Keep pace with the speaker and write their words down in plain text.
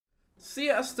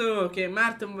Sziasztok! Én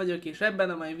Márton vagyok, és ebben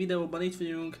a mai videóban itt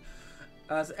vagyunk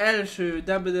az első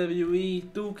WWE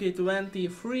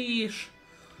 2K23-s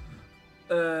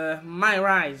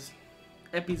MyRISE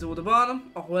epizódban,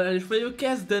 ahol el is fogjuk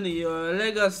kezdeni a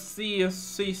Legacy,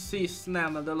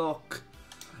 nem,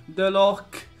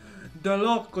 The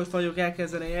Lockot fogjuk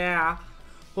elkezdeni, yeah.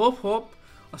 Hopp,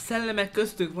 a szellemek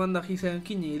köztünk vannak, hiszen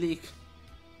kinyílik.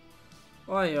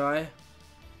 Ajjaj.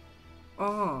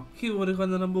 Aha, kiúrik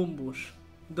onnan a bumbus.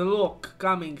 The Lock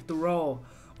coming to Raw.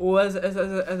 Ó, ez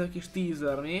a kis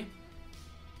teaser, mi?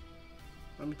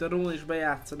 Amit a Raw is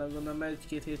bejátszanak, gondolom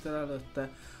egy-két héttel előtte.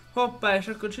 Hoppá, és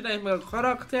akkor csináljuk meg a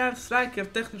karakter, Striker,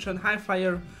 Technician, High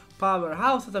Fire,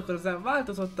 Powerhouse-ot, akkor ez nem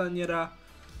változott annyira.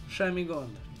 Semmi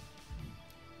gond.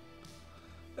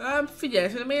 Figyelj,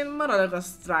 szerintem én maradok a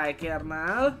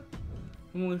Strikernál.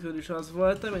 Múltkor is az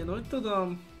voltam, én úgy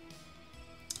tudom.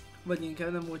 Vagy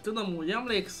inkább nem úgy tudom, úgy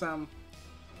emlékszem.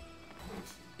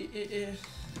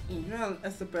 Így van,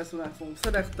 ezt a personát fogunk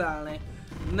szelektálni.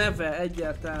 Neve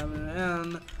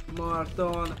egyértelműen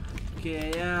Marton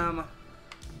KM.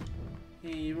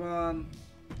 Így van.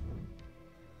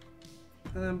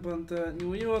 Nem pont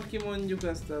New York-i mondjuk,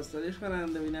 ezt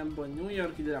elismerem, de nem pont New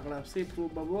York-i, de legalább szép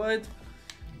próba volt.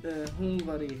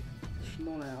 Hungary és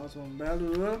None azon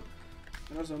belül.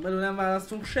 Azon belül nem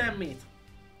választunk semmit.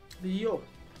 Jó.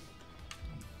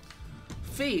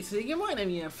 Face, igen, majdnem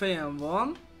ilyen fejem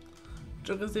van,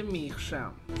 csak azért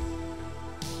mégsem.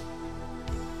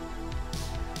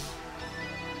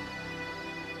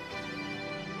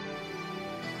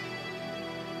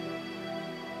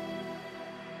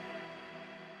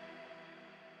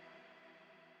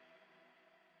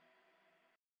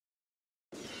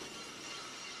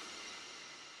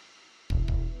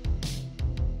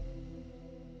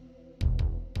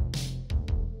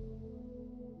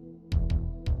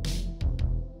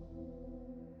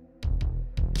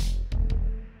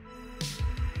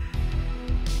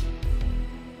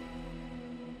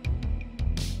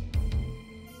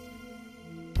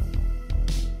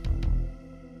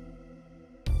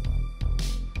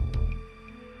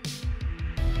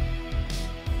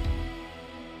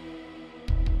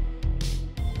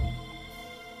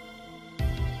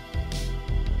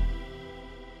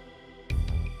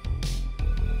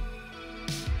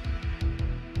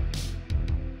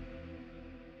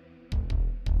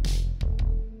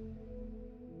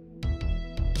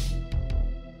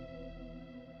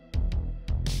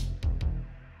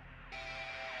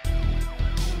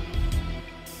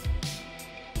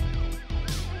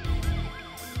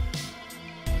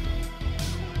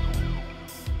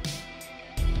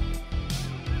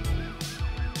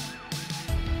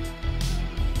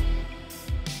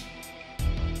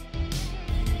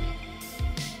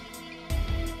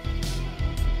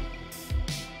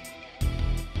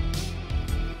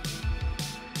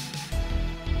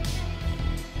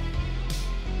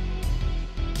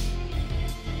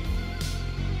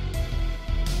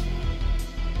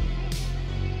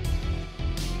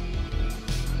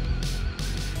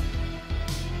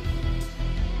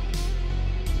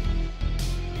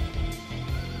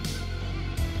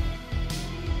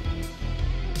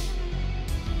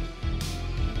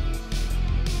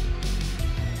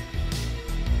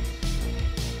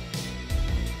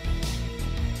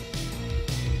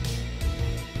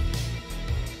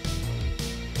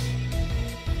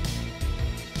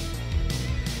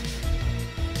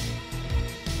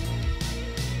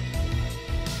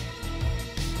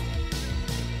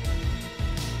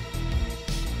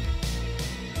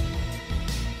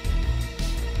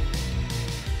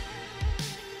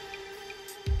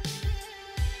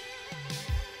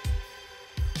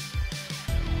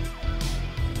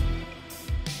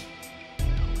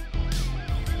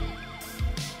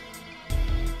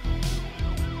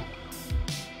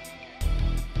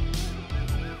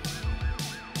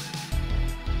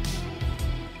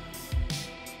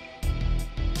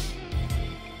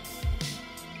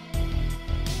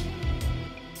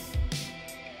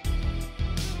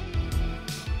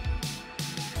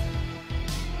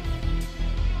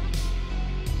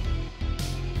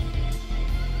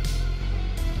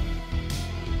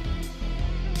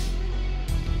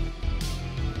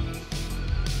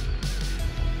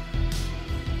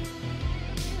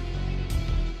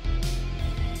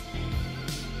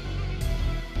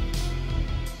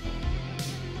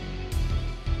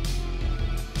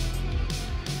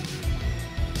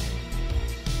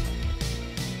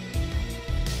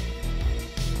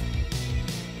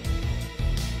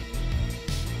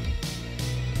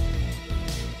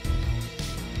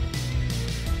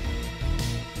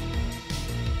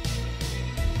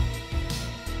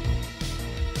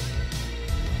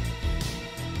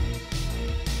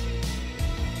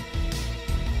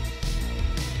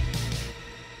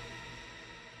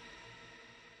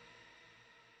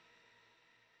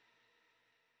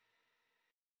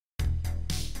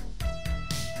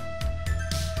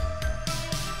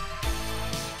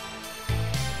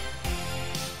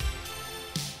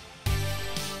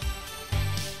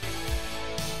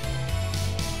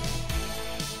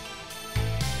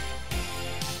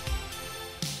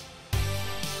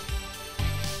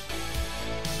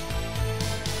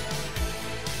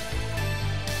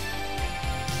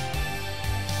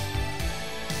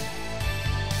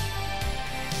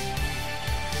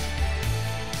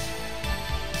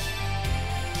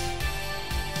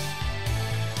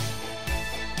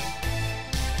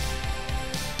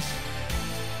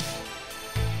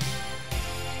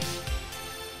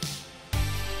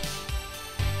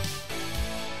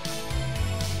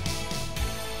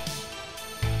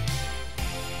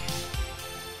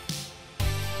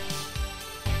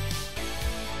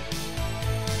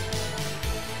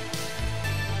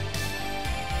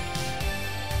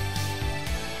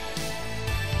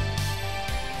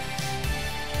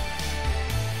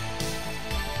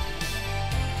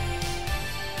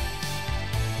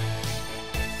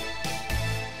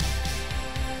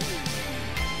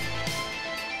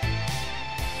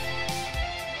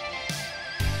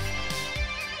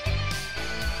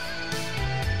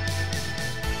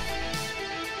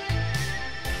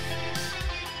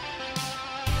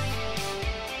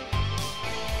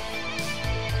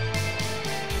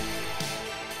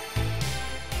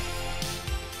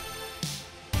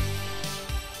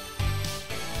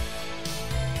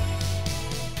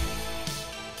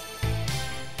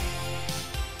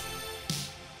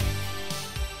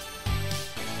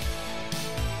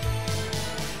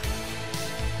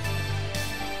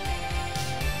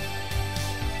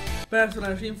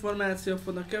 personális információk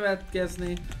fognak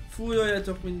következni,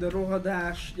 fújoljatok mind a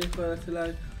rohadás,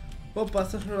 gyakorlatilag. Hoppá,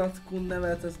 azt a sorozatkun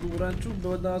nevet, ezt durrancsuk be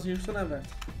oda az Insta nevet.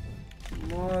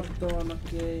 Marton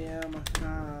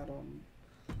KM3.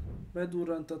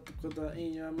 Bedurrantottuk oda,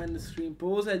 így a menu screen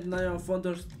pose, egy nagyon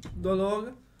fontos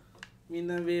dolog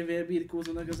minden WWE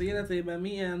birkózónak az életében,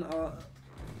 milyen a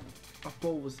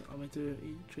pose, amit ő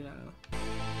így csinálna.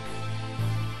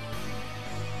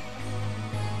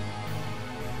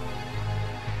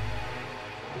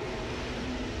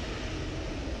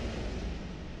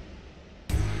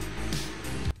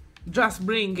 Just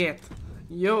bring it!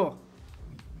 Jó!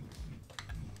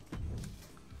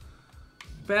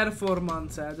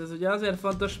 Performance-ed, ez ugye azért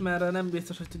fontos, mert nem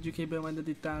biztos, hogy tudjuk ebből majd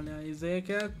editálni a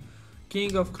izéket.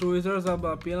 King of Cruisers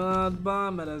abban a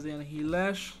pillanatban, mert ez ilyen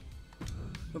hilles.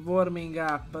 A Warming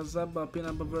Up, az abban a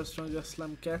pillanatban World Strongest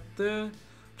Slam 2.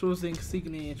 Choosing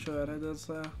Signature, ez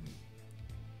a...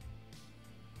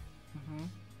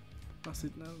 Azt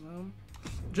itt nem.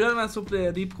 German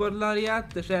Supplier Ripcord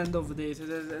Lariat és End of Days, ez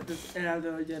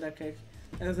eldölt gyerekek,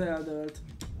 ez eldölt.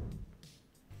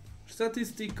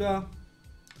 Statisztika,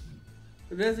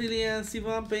 Resiliency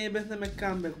van, payback, meg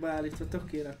comeback beállítva,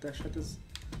 tökéletes, hát ez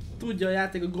tudja a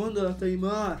játék a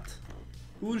gondolataimat.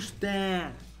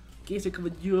 Úristen! Készek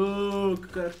vagyok,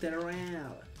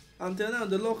 karakterrel. Until now,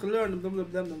 the local learn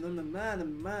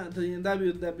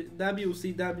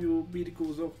WCW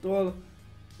birkózóktól,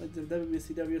 vagy a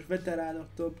WCW-s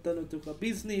veteránoktól tanultuk a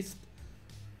bizniszt.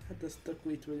 Hát ezt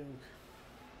akkor itt vagyunk.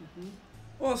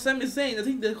 Sami Zayn, az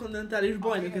interkontinentális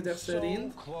bajnok ezek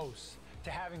szerint.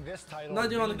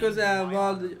 Nagyon közel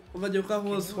vagyok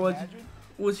ahhoz, hogy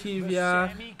úgy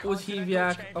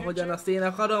hívják, ahogyan azt én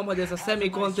akarom, hogy ez a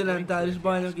semi-kontinentális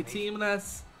bajnoki cím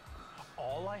lesz.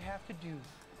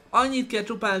 Annyit kell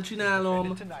csupán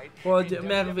csinálnom, hogy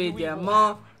megvédjem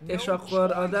ma, és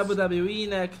akkor a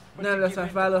WWE-nek nem lesz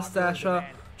más választása,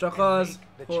 csak az,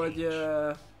 hogy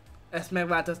ezt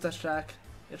megváltoztassák,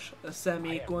 és a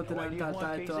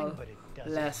semi-continental title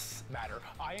lesz.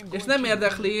 És nem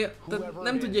érdekli,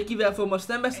 nem tudja kivel fog most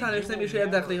szembeszállni, és nem is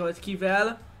érdekli, hogy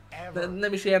kivel, de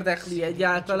nem is érdekli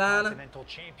egyáltalán.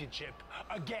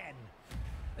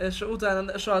 És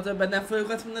utána soha többet nem fogjuk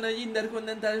azt mondani, hogy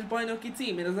interkontinentális bajnoki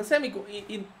cím. Ez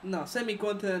a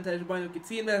semi-kontinentális bajnoki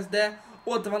cím lesz, de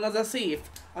ott van az a safe,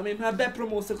 amit már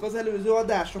bepromóztak az előző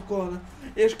adásokon.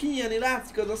 És kinyílni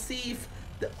látszik az a safe,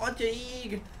 de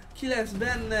atyaig, ki lesz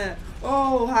benne?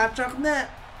 Hát csak ne!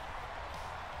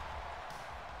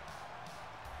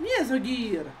 Mi ez a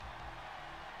gear?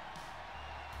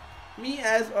 Mi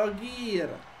ez a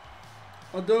gear?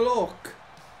 A The Lock.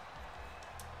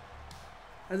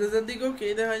 Ez eddig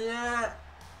oké, de hogy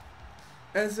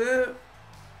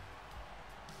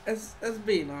ez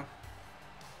béna.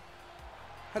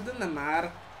 Hát de nem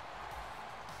már.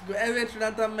 Ezért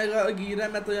csináltam meg a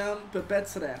gearemet olyan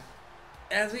pöpecre.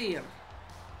 Ezért.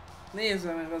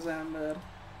 Nézze meg az ember.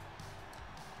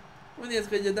 Úgy néz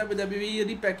ki, hogy a WWE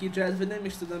repackage-elt, vagy nem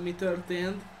is tudom mi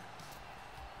történt.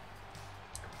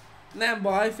 Nem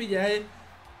baj, figyelj.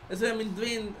 Ez olyan, mint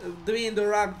Dwayne The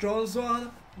Rock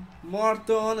Johnson,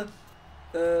 Marton,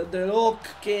 The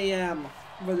Lock, KM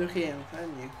vagyok én,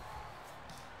 ennyi.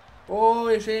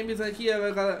 És én bizony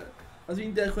kijövök az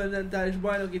interkontinentális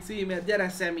bajnoki címért, gyere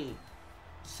Sami!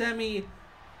 Sami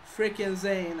freaking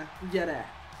Zayn, gyere!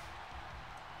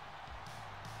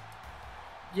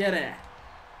 Gyere!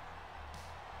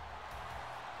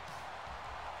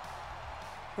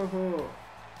 Hoho!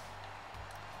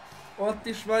 Ott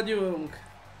is vagyunk!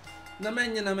 Na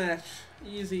menjen a meccs!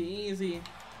 Easy, easy!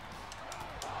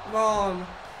 Van!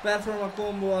 Perform a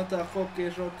combo attack,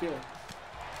 oké.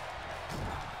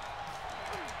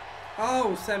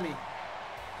 Sami!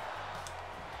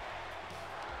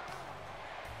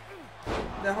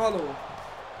 De haló!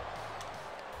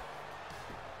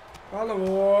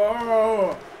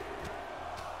 Haló!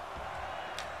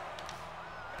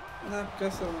 Nem,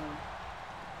 köszönöm.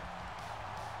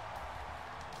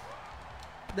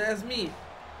 De ez mi?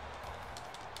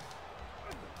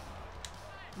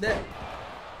 De...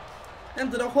 nem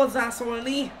tudok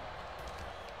hozzászólni!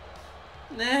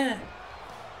 Ne!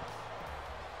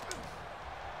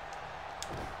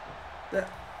 De...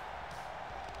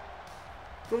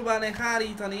 próbálnék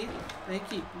hárítani. Még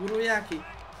ki? Gurulják ki?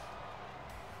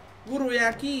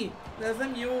 Gurulják ki! De ez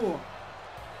nem jó!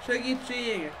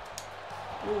 Segítség!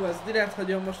 Ezt direkt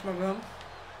hagyom most magam,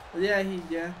 hogy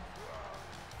elhiggye.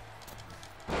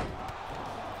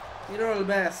 Miről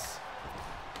besz?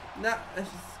 Na, ez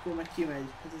akkor meg kimegy.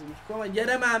 Hát ez most komoly.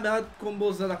 Gyere már be, hadd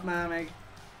kombózzanak már meg.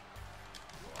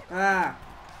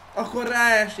 Akkor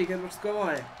ráesik, ez most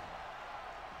komoly.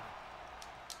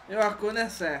 Jó, akkor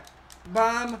nesze.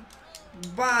 Bam!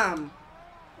 Bam!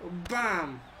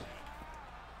 Bam!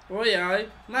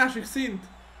 Ojjaj! Másik szint!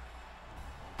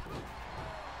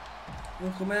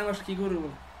 Akkor már most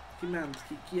kigurul. Kiment,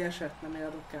 ki esett, nem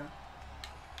érdekel.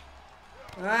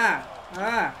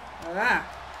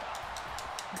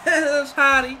 De ez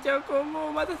hárítja a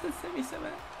kombómat, ezt nem hiszem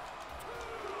el.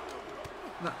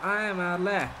 Na állj már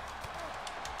le!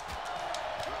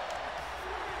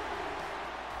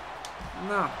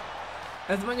 Na.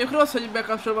 Ez mondjuk rossz, hogy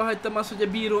bekapcsolva hagytam azt, hogy a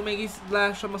bíró még is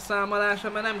lássam a számolása,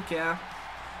 mert nem kell.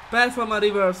 Performa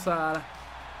reversal.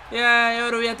 Jaj,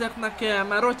 örüljetek nekem,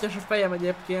 már rottyas a fejem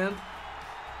egyébként.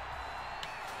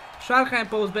 Sárkány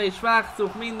pose-be is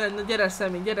vágtuk, minden, na gyere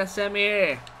Szemi, gyere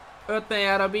Szemi! 50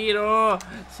 jár a bíró!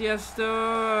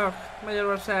 Sziasztok!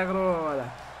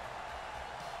 Magyarországról!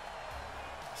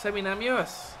 Szemi, nem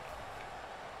jössz?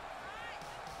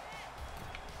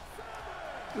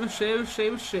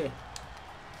 Üssé!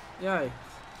 Jaj!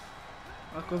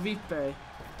 Akkor vippelj!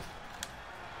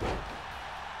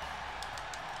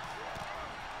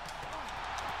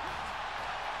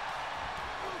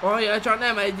 Ajjaj, csak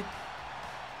nem egy...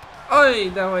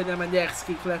 Aj, de hogy nem egy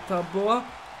X-kick lett abból.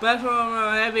 Performa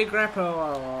a heavy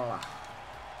grapple.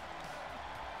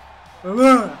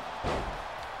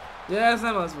 Ja, ez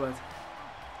nem az volt.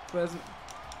 Ez...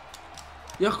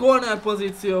 Ja, corner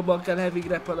pozícióban kell heavy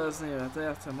grapple-özni őt,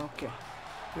 értem, oké.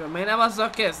 Jó, miért nem azzal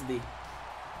kezdi?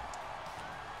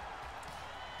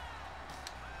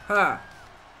 Ha.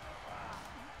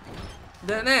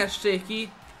 De ne essék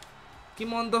ki. Ki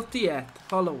mondott ilyet?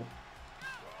 Haló.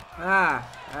 Na,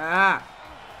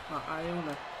 álljunk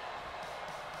le.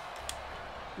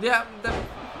 Ja, de...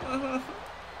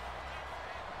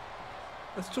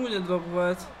 Ez csúnya dolog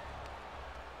volt.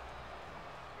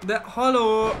 De,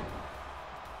 haló!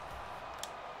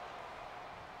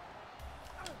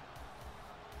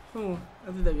 Hú,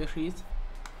 ez idegesít.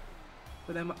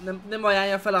 Nem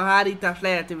ajánlja fel a hárítás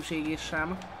lehetőségét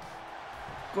sem.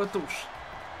 Kotus.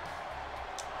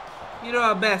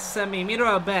 Miről beszélsz, Szemi?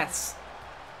 Miről beszélsz?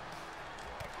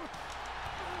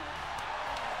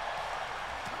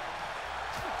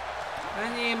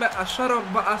 Menjél be a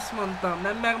sarokba, azt mondtam,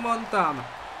 nem megmondtam.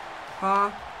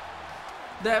 Ha.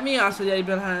 De mi az, hogy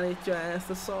egyből hárítja ezt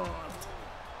a szart?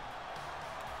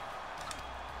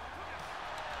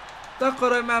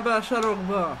 Takarodj már be a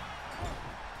sarokba!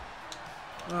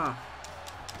 Na.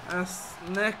 Ez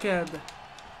neked.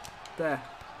 Te.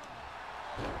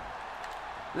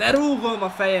 Lerúgom a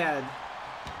fejed!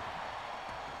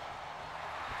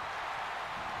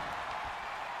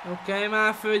 Oké,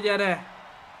 már fő, gyere!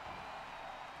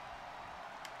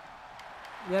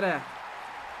 Gyere!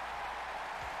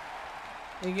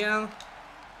 Igen.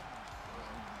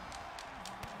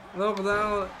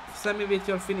 Lockdown, Szemi with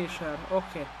your finisher.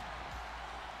 Oké.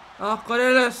 Akkor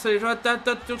először is ott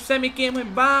tettük Szemikém, hogy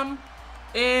bám!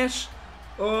 És...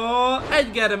 Ó,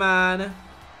 egy germán!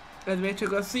 Ez még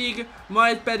csak a szíg,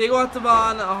 majd pedig ott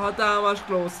van a hatalmas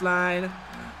clothesline.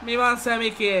 Mi van,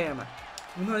 Szemikém?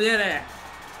 Na gyere!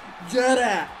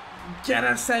 Gyere!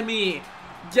 Gyere, Szemi!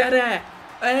 Gyere!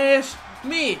 És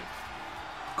mi?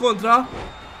 Kontra!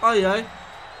 Ajjaj!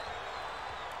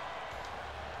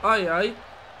 Ajjaj!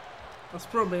 Az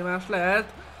problémás lehet.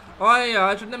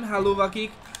 Ajjaj, csak nem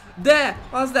hallóvakik. De!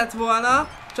 Az lett volna,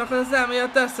 csak az nem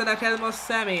jött össze neked most,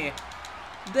 Szemi.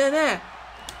 De ne!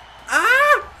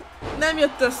 Áááá! Nem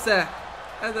jött össze!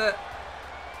 Ez a...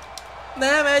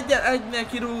 Nem, egynek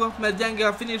kirúgok, mert gyenge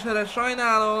a finishere,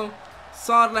 sajnálom.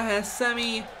 Szar lehet,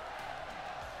 Szemi.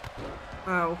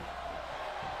 Áú.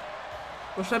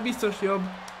 Most már biztos jobb.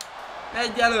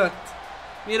 Egy előtt.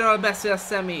 Miről beszél,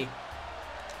 Szemi?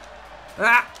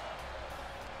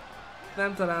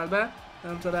 Nem talál be.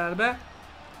 Nem talál be.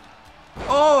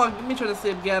 Ó, micsoda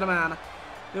szép germán.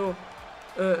 Jó.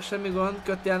 Semmi gond,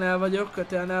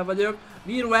 kötélnél vagyok.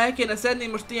 Bíró, el kéne szedni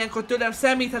most ilyenkor tőlem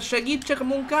Szemit, hát segítsek a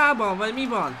munkában, vagy mi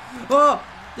van? Ó,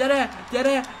 gyere,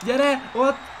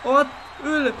 ott,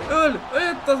 ül,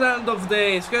 jött az End of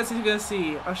Days,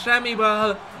 köszi. A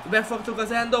semmiből befogtuk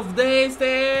az End of Days-t,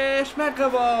 és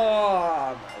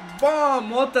megvan!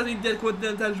 Bam! Ott az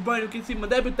interkontinentális bajnoki cím a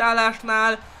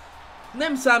debütálásnál.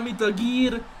 Nem számít a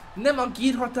gír, nem a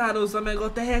gír határozza meg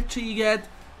a tehetséget.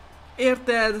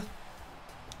 Érted?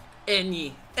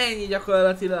 Ennyi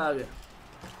gyakorlatilag.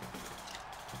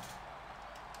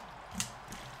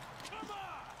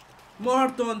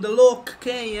 Marton the Lock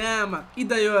KM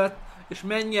idejött és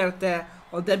megnyerte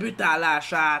a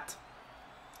debütálását.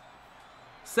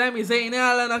 Sami Zayn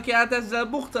ellen, aki hát ezzel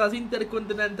bukta az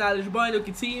interkontinentális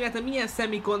bajnoki címet. De milyen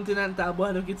semi-kontinentál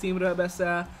bajnoki címről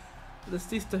beszél? De ez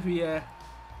tiszta hülye.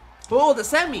 Ó, de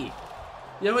Sami!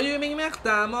 Ja, hogy ő még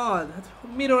megtámad? Hát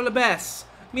miről besz?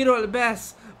 Miről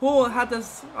besz? Hol? Hát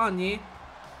ez annyi.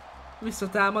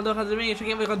 Visszatámadok, hát mégis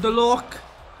én vagyok a The Lock.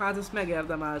 Hát ezt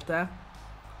megérdemelte.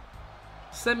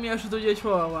 Semmi se tudja, hogy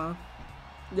hol van.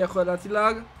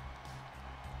 Gyakorlatilag.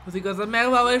 Az igazad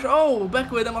megvan, és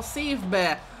beküldöm a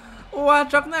szívbe. Hát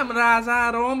csak nem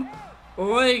rázárom.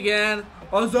 Igen,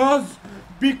 azaz,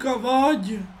 bika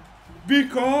vagy.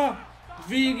 Bika.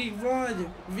 Végig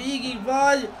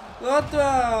vagy. Ott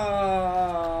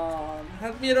van.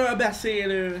 Hát miről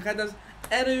beszélünk? Hát az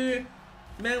erő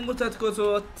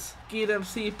megmutatkozott, kérem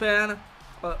szépen.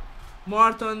 A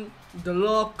Martin, The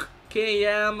Lock,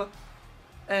 KM.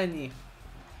 Ennyi.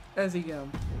 Ez igen.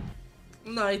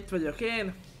 Na, itt vagyok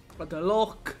én. A The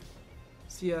Lock.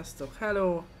 Sziasztok,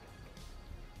 hello.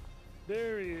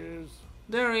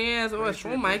 There he is. Oh,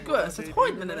 Shawn Michaels? Hát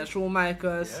hogy menne Shawn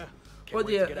Michaels? Hogy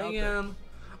igen.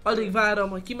 Alig várom,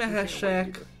 hogy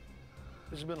kimehessek.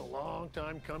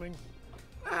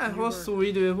 Hosszú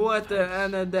idő volt,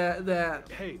 de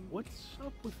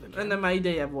ennek már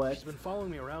ideje volt.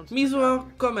 Mizu a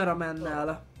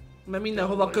kameramennel, mert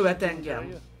mindenhova követ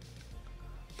engem.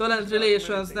 Talent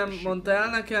Relations nem mondta el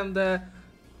nekem, de...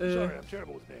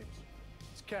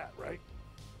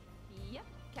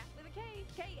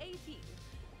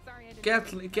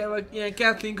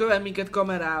 Kathleen követ minket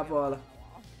kamerával.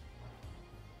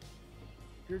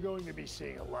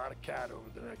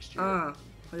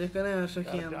 Hogy akkor nagyon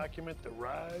sok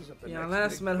ilyen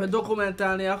lesz, mert hogy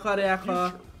dokumentálni akarják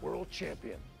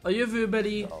a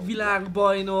jövőbeli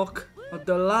világbajnok, a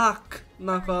The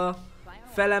Lock-nak a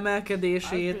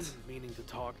felemelkedését.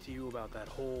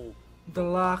 The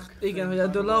Lock, igen, hogy a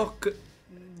The Lock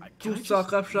cuccal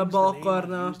kapcsolatban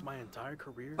akarna,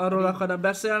 arról akarna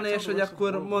beszélni, és hogy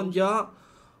akkor mondja,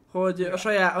 hogy a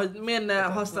saját, hogy miért ne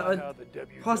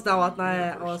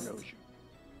használhatná-e azt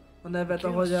a nevet,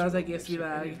 ahogy az egész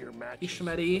világ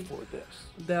ismeri,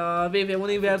 de a WWE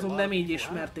univerzum nem így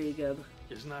ismer téged.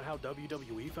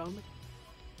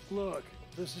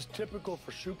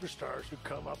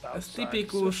 Ez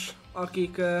tipikus,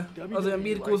 akik az olyan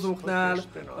birkózóknál,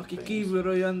 akik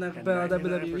kívülről jönnek be a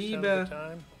WWE-be.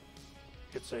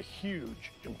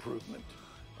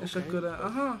 És akkor,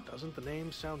 aha.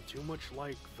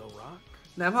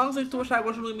 Nem hangzik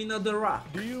túlságosan úgy, mint a The Rock.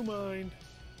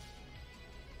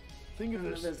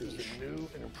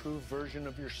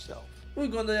 Úgy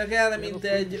gondolják el, mint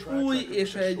egy új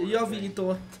és egy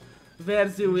javított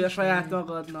verziója saját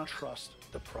magadnak.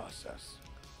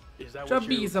 Csak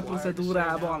bíz a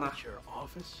procedúrában.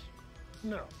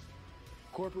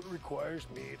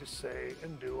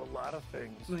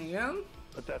 Igen.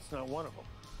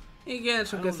 Igen,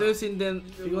 csak ezt őszintén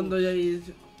gondolja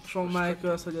így Shawn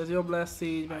Michaels, hogy ez jobb lesz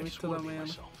így, mert mit tudom én.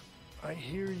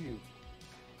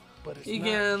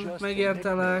 Igen,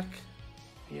 megértelek.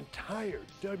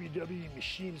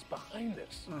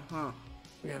 Aha.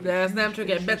 De ez nem csak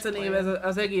egy becenév, ez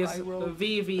az egész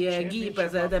WWE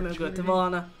gépezet mögött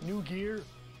van.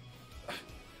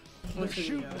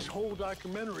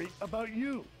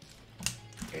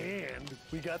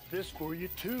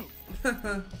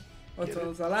 Ott van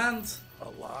az a lánc.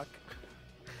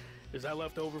 Is that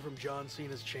left over from John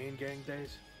Cena's chain gang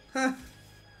days?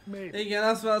 Igen,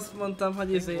 azt mondtam,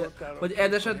 hogy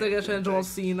esetlegesen John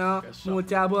Cena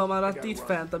múltjából maradt itt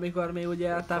fent, amikor még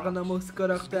ugye Takanamux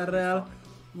karakterrel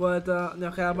volt a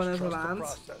nyakában ez a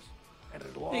lánc.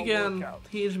 Igen,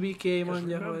 HBK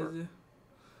mondja, hogy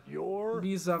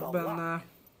bízzak benne.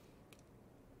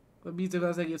 Bízzak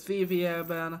az egész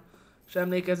WWE-ben. És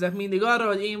emlékezzek mindig arra,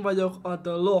 hogy én vagyok a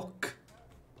The Lock.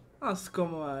 Az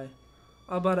komoly.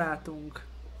 A barátunk.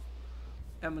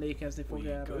 Emlékezni fog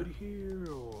erről.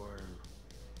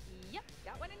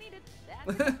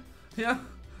 Ja,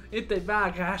 itt egy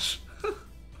vágás.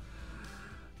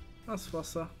 Az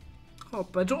fasza.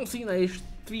 Hoppa, John Cena is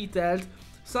tweetelt.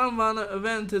 Someone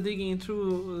went digging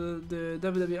through the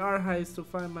WWE archives to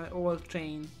find my old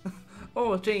chain.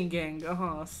 Oh, chain gang.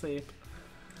 Aha, az szép.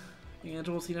 Igen,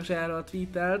 John Cena erről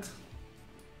tweetelt.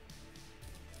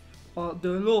 A The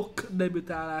Lock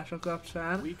debütálása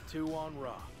kapcsán.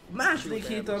 Második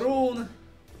hét a Raw-n.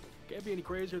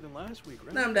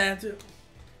 Nem lehet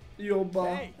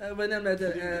jobban, vagy nem lehet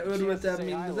örültebb,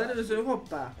 mint az előző,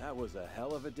 hoppá.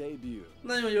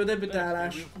 Nagyon jó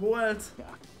debütálás volt.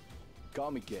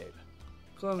 Call me Gabe.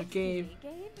 Call me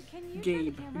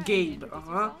Gabe. Gabe,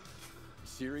 aha.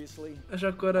 És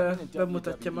akkor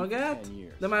bemutatja magát,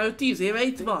 de már ő 10 éve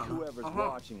itt van.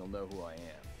 Aha.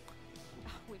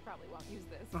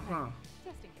 Aha.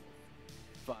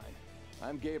 Fine.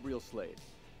 I'm Gabriel Slade.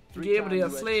 Gabriel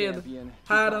Slade,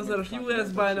 3-szoros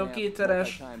US bajnok, 2-szeres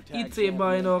IC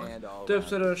bajnok,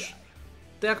 többszörös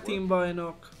Tag Team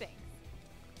bajnok.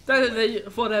 Tehát ez egy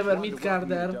forever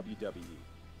midcarder.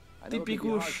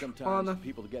 Tipikus an.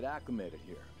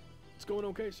 It's going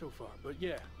okay so far, but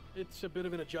yeah, it's a bit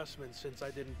of an adjustment since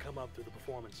I didn't come up through the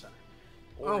performance center.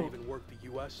 Or even work the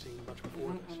US scene much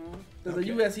before this. Tehát a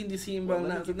US indie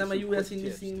színből, nem a US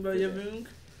indie színből jövünk.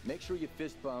 Make sure you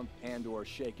fist bump and or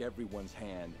shake everyone's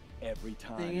hand every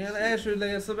time. Igen,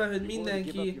 elsődleges szabály, hogy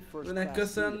mindenkinek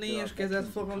köszönni és kezet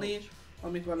fogni,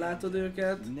 amikor látod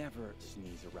őket. Never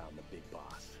sneeze around the big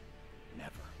boss.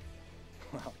 Never.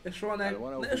 És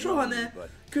soha ne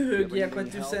köhögjek, vagy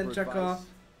tüsszentsek a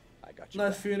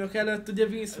nagy főnök előtt, ugye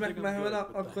Vince McMahon,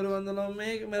 akkor gondolom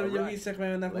még, mert ugye Vince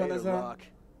McMahonnak van ez a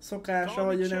szokása,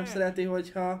 hogy ő nem szereti,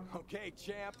 hogyha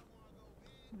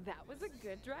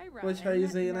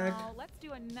izének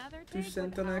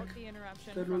tüsszentenek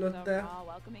körülötte.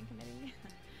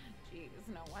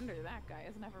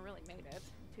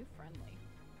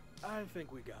 I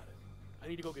think we got it. I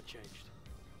need to go get changed.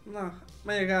 Na,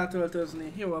 megyek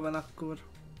átöltözni. Jól van akkor.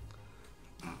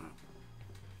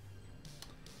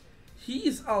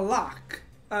 He's a luck.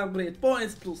 Upgrade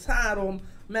points plusz 3.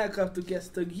 Megkaptuk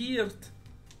ezt a geart.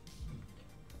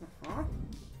 Aha.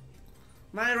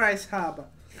 MyRISE hub.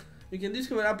 You can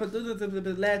discover up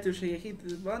to lehetőségek itt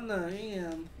vannak,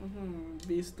 igen.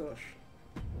 Biztos.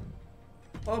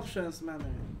 Options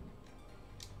menu.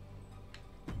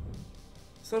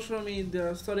 Social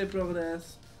media, story progress,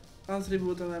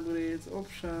 attribute upgrades,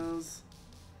 options,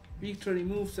 victory,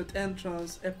 moveset,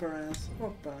 entrance, appearance.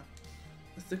 Hoppá.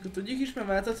 Ezt akkor tudjuk is, mert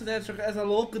változni, de csak ez a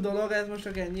lock dolog, ez most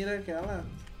csak ennyire kellett?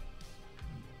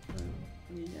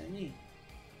 Ennyi.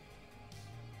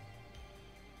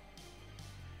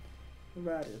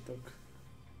 Várjatok.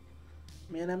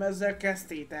 Miért nem ezzel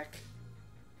kezdtétek?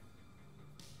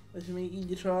 És még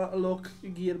így is a lock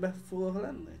gearbe fogok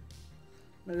lenni?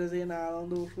 Mert ez én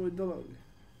állandós úgy dolog.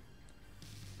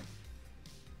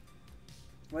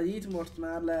 Vagy itt most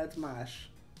már lehet más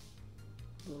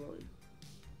dolog.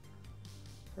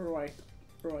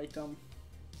 Rightam.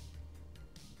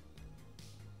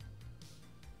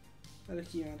 Erre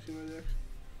kíváncsi vagyok.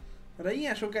 Ha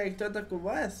ilyen sokáig tört, akkor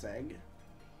valószínűleg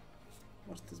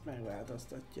most ez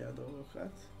megváltoztatja a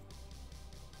dolgokat.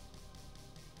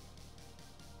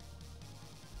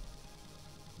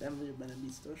 Nem vagyok benne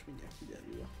biztos, mindjárt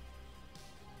kiderül.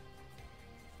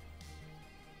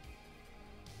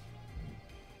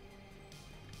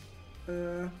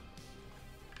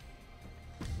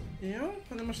 Jó,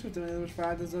 hanem most nem tudom, hogy ez most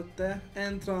változott-e.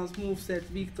 Entrance, moveset,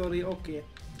 victory, oké.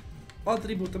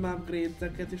 Attributum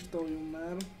upgrade-eket is toljunk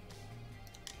már.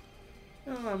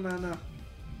 Jó van már, na.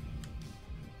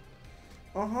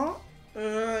 Aha,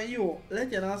 jó,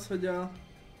 legyen az, hogy a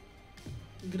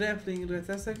grapplingre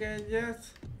teszek egyet,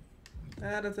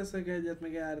 erre teszek egyet,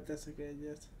 meg erre teszek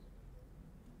egyet.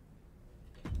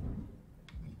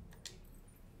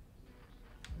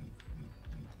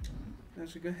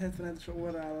 Csak a 70-es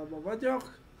órállapban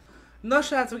vagyok. Na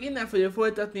srácok, innen fogjuk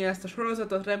folytatni ezt a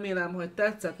sorozatot, remélem, hogy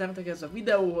tetszett nektek ez a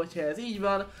videó, hogyha ez így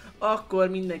van, akkor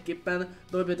mindenképpen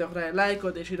dobjatok rá egy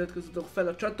lájkot és iratkozzatok fel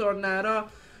a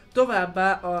csatornára.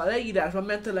 Továbbá a leírásban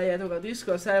megtaláljátok a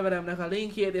Discord szerveremnek a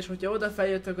linkjét, és hogyha oda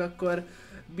feljöttök, akkor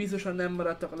biztosan nem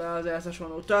maradtak le az ehhez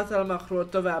hasonló tartalmakról,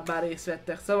 továbbá részt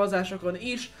vettek szavazásokon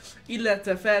is,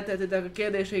 illetve feltettétek a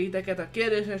kérdéseiteket a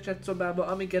kérdéses chat szobába,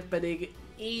 amiket pedig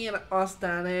én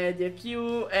aztán egy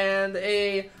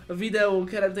Q&A videó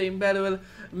keretein belül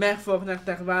meg fogok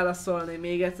nektek válaszolni.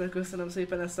 Még egyszer köszönöm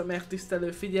szépen ezt a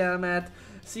megtisztelő figyelmet.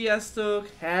 Sziasztok!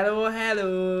 Hello, hello!